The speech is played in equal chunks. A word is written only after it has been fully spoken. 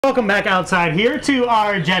Welcome back outside here to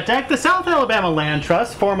our jet deck. The South Alabama Land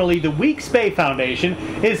Trust, formerly the Weeks Bay Foundation,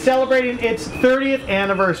 is celebrating its 30th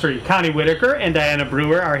anniversary. Connie Whitaker and Diana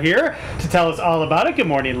Brewer are here to tell us all about it. Good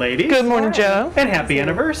morning, ladies. Good morning, Joe. And happy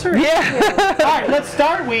anniversary. Yeah. All right, let's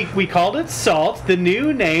start. We called it SALT, the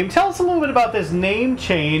new name. Tell us a little bit about this name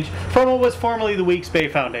change from what was formerly the Weeks Bay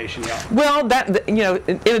Foundation, y'all. Well,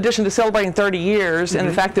 in addition to celebrating 30 years and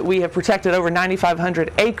the fact that we have protected over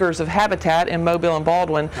 9,500 acres of habitat in Mobile and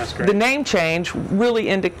Baldwin, that's great. The name change really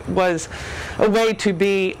was a way to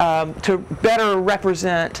be to better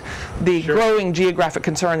represent the growing geographic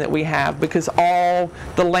concern that we have, because all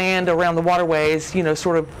the land around the waterways,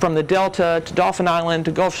 sort of from the Delta to Dauphin Island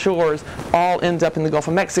to Gulf Shores, all ends up in the Gulf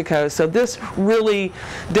of Mexico. So this really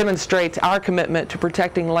demonstrates our commitment to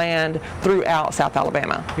protecting land throughout South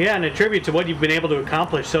Alabama. Yeah, and a tribute to what you've been able to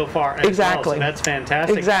accomplish so far as well. So that's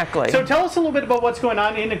fantastic. Exactly. So tell us a little bit about what's going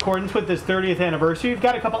on in accordance with this 30th anniversary. You've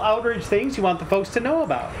got a couple outreach things you want the folks to know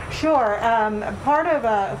about. Sure. Part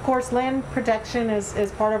of course, land protection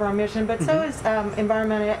is part of our mission, but so is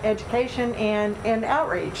environmental education and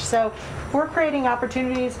outreach. So we're creating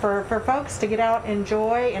opportunities for folks to get out and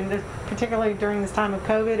enjoy, and particularly during this time of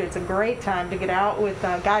COVID, it's a great time to get out with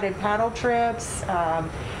guided paddle trips,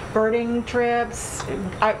 birding trips,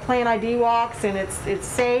 plan ID walks, and it's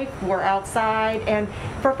safe. We're outside, and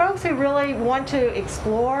for folks who really want to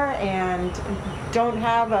explore and don't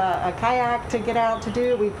have a kayak to get out to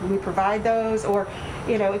do, we provide those. Or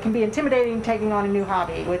it can be intimidating taking on a new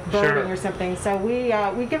hobby with birding or something. So we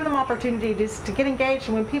give them opportunity just to get engaged,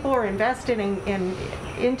 and when people are invested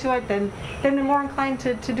into it, then they're more inclined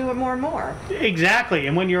to do it more and more. Exactly.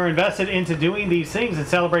 And when you're invested into doing these things and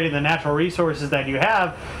celebrating the natural resources that you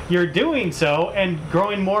have, you're doing so and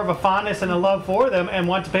growing more of a fondness and a love for them, and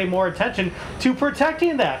want to pay more attention to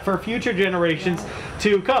protecting that for future generations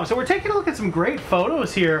to come. So we're taking a look at some great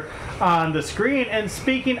photos here on the screen. And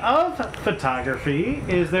speaking of photography,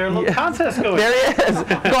 is there a little contest going on? There is.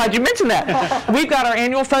 Glad you mentioned that. We've got our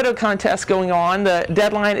annual photo contest going on. The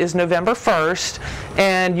deadline is November 1st,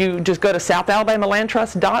 and you just go to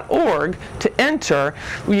southalabamalandtrust.org to enter.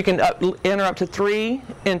 You can enter up to 3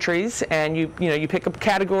 entries, and you pick a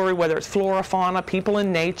category, whether it's flora, fauna, people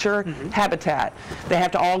and nature, habitat. They have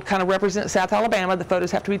to all kind of represent South Alabama. The photos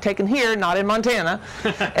have to be taken here, not in Montana.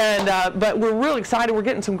 But we're really excited. We're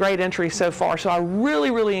getting some great entries so far. So I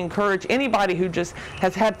really encourage anybody who just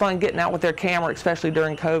has had fun getting out with their camera, especially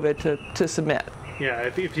during COVID, to submit. Yeah,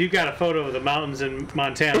 if you got a photo of the mountains in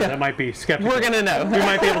Montana, that might be skeptical. We're going to know. We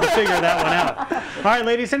might be able to figure that one out. All right,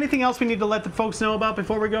 ladies, anything else we need to let the folks know about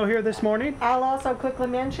before we go here this morning? I'll also quickly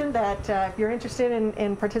mention that if you're interested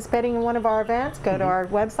in participating in one of our events, go to our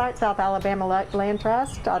website,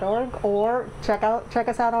 southalabamalandtrust.org, or check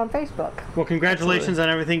us out on Facebook. Well, congratulations on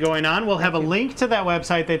everything going on. We'll have a link to that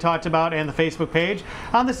website they talked about and the Facebook page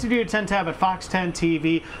on the Studio 10 tab at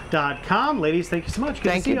fox10tv.com. Ladies, thank you so much.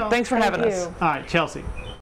 Good to see you all. Thanks for having us. All right, Chelsea.